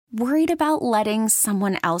Worried about letting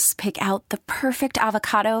someone else pick out the perfect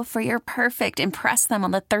avocado for your perfect impress them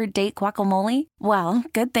on the third date guacamole? Well,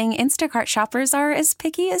 good thing Instacart shoppers are as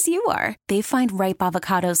picky as you are. They find ripe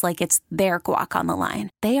avocados like it's their guac on the line.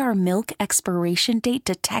 They are milk expiration date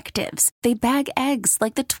detectives. They bag eggs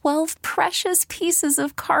like the 12 precious pieces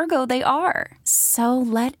of cargo they are. So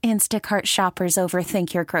let Instacart shoppers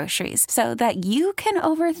overthink your groceries so that you can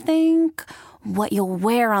overthink what you'll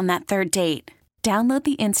wear on that third date. Download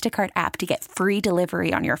the Instacart app to get free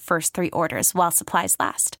delivery on your first 3 orders while supplies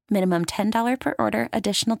last. Minimum $10 per order.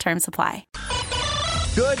 Additional terms apply.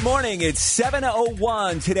 Good morning. It's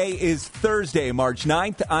 7:01. Today is Thursday, March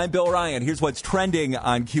 9th. I'm Bill Ryan. Here's what's trending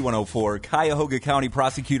on Q104. Cuyahoga County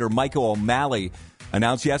Prosecutor Michael O'Malley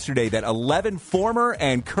announced yesterday that 11 former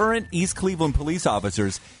and current East Cleveland police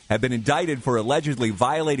officers have been indicted for allegedly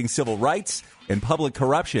violating civil rights and public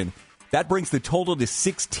corruption. That brings the total to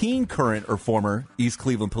 16 current or former East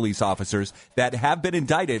Cleveland police officers that have been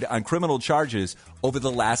indicted on criminal charges over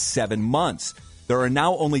the last 7 months. There are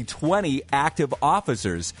now only 20 active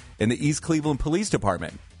officers in the East Cleveland Police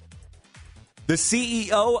Department. The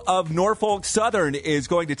CEO of Norfolk Southern is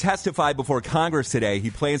going to testify before Congress today. He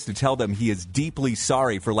plans to tell them he is deeply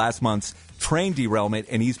sorry for last month's train derailment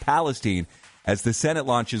in East Palestine as the Senate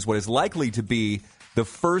launches what is likely to be the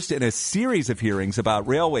first in a series of hearings about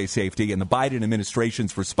railway safety and the Biden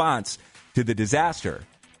administration's response to the disaster.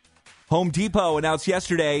 Home Depot announced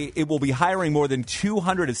yesterday it will be hiring more than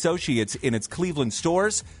 200 associates in its Cleveland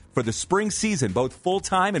stores for the spring season, both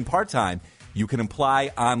full-time and part-time. You can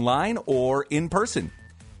apply online or in person.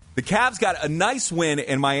 The Cavs got a nice win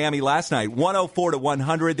in Miami last night,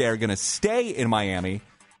 104-100. They're going to stay in Miami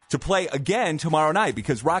to play again tomorrow night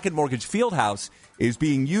because Rocket Mortgage Fieldhouse is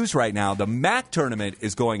being used right now. The MAC tournament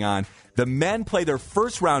is going on. The men play their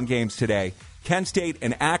first round games today. Kent State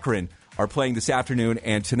and Akron are playing this afternoon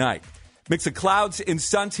and tonight. Mix of clouds and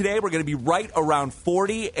sun today. We're going to be right around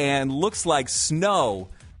 40 and looks like snow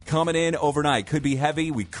coming in overnight. Could be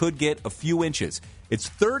heavy. We could get a few inches. It's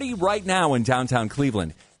 30 right now in downtown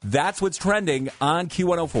Cleveland. That's what's trending on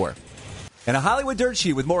Q104. And a Hollywood Dirt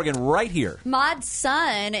Sheet with Morgan right here. Mod's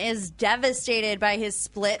son is devastated by his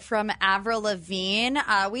split from Avril Lavigne.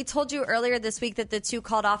 We told you earlier this week that the two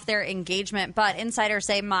called off their engagement, but insiders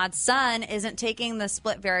say Mod's son isn't taking the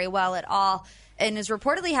split very well at all and is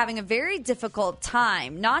reportedly having a very difficult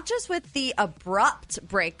time, not just with the abrupt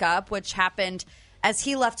breakup, which happened as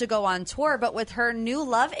he left to go on tour, but with her new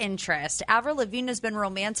love interest. Avril Lavigne has been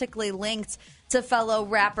romantically linked to fellow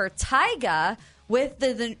rapper Tyga, with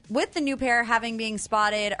the new pair having been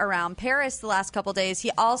spotted around Paris the last couple days.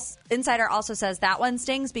 Insider also says that one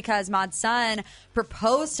stings because Mod's son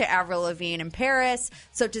proposed to Avril Lavigne in Paris,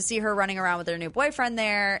 so to see her running around with her new boyfriend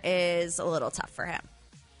there is a little tough for him.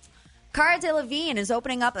 Cara Delevingne is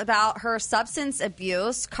opening up about her substance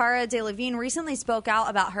abuse. Cara Delevingne recently spoke out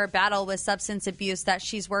about her battle with substance abuse that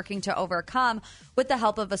she's working to overcome with the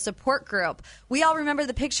help of a support group. We all remember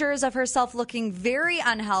the pictures of herself looking very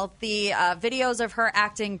unhealthy, videos of her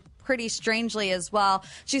acting pretty strangely as well.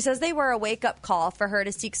 She says they were a wake-up call for her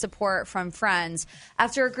to seek support from friends.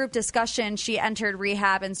 After a group discussion, she entered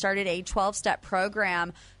rehab and started a 12-step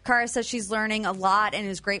program. Cara says she's learning a lot and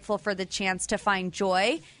is grateful for the chance to find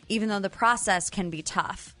joy, even though the process can be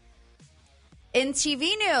tough. In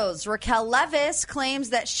TV news, Raquel Leviss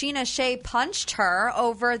claims that Sheena Shea punched her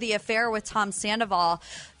over the affair with Tom Sandoval.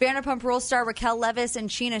 Vanderpump Rules star Raquel Leviss and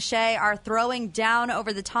Sheena Shea are throwing down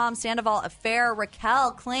over the Tom Sandoval affair.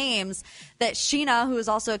 Raquel claims that Sheena, who is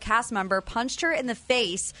also a cast member, punched her in the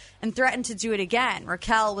face and threatened to do it again.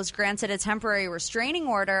 Raquel was granted a temporary restraining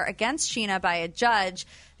order against Sheena by a judge.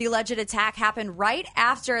 The alleged attack happened right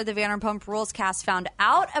after the Vanderpump Rules cast found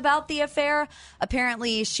out about the affair.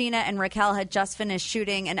 Apparently, Sheena and Raquel had just finished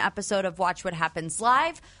shooting an episode of Watch What Happens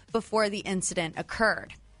Live before the incident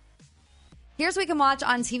occurred. Here's what we can watch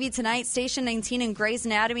on TV tonight. Station 19 and Grey's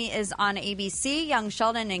Anatomy is on ABC. Young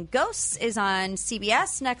Sheldon and Ghosts is on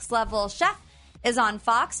CBS. Next Level Chef is on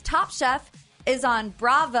Fox. Top Chef is on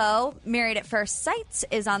Bravo. Married at First Sight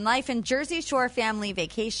is on Life. And Jersey Shore Family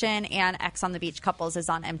Vacation and X on the Beach Couples is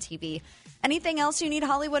on MTV. Anything else you need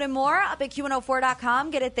Hollywood and more? Up at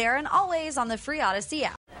Q104.com. Get it there and always on the free Odyssey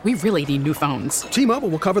app. We really need new phones. T-Mobile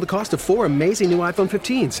will cover the cost of 4 amazing new iPhone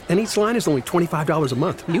 15s, and each line is only $25 a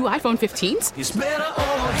month. New iPhone 15s? It's better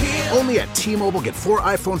over here. Only at T-Mobile, get 4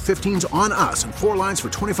 iPhone 15s on us and 4 lines for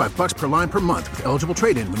 $25 per line per month with eligible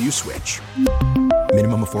trade-in when you switch.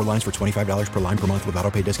 Minimum of 4 lines for $25 per line per month with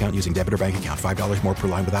autopay discount using debit or bank account. $5 more per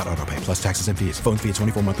line without autopay, plus taxes and fees. Phone fee at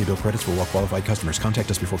 24 monthly bill credits for well-qualified customers. Contact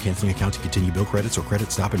us before canceling account to continue bill credits or credit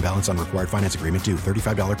stop and balance on required finance agreement due.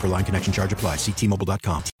 $35 per line connection charge applies. See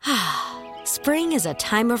T-Mobile.com. Spring is a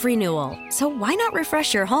time of renewal, so why not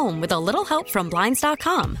refresh your home with a little help from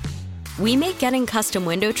Blinds.com? We make getting custom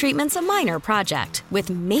window treatments a minor project with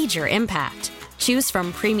major impact. Choose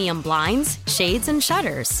from premium blinds, shades, and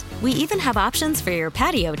shutters. We even have options for your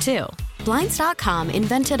patio, too. Blinds.com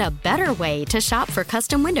invented a better way to shop for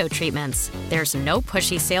custom window treatments. There's no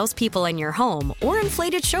pushy salespeople in your home or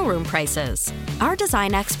inflated showroom prices. Our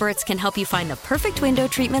design experts can help you find the perfect window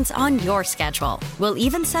treatments on your schedule. We'll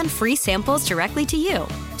even send free samples directly to you.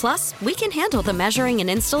 Plus, we can handle the measuring and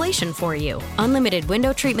installation for you. Unlimited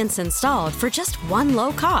window treatments installed for just one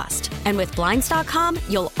low cost. And with Blinds.com,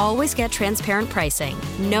 you'll always get transparent pricing.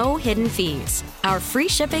 No hidden fees. Our free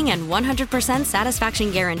shipping and 100% satisfaction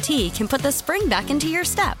guarantee can put the spring back into your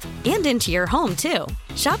step and into your home, too.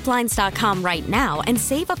 Shop Blinds.com right now and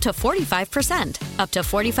save up to 45%. Up to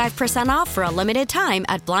 45% off for a limited time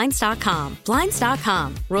at Blinds.com.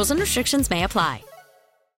 Blinds.com. Rules and restrictions may apply.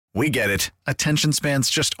 We get it. Attention spans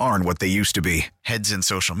just aren't what they used to be. Heads in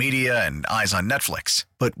social media and eyes on Netflix.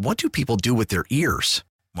 But what do people do with their ears?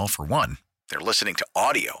 Well, for one, they're listening to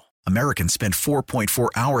audio. Americans spend 4.4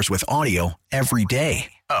 hours with audio every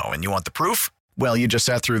day. Oh, and you want the proof? Well, you just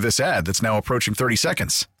sat through this ad that's now approaching 30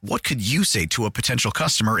 seconds. What could you say to a potential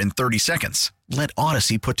customer in 30 seconds? Let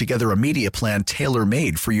Odyssey put together a media plan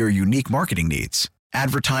tailor-made for your unique marketing needs.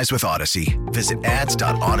 Advertise with Odyssey. Visit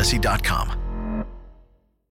ads.odyssey.com.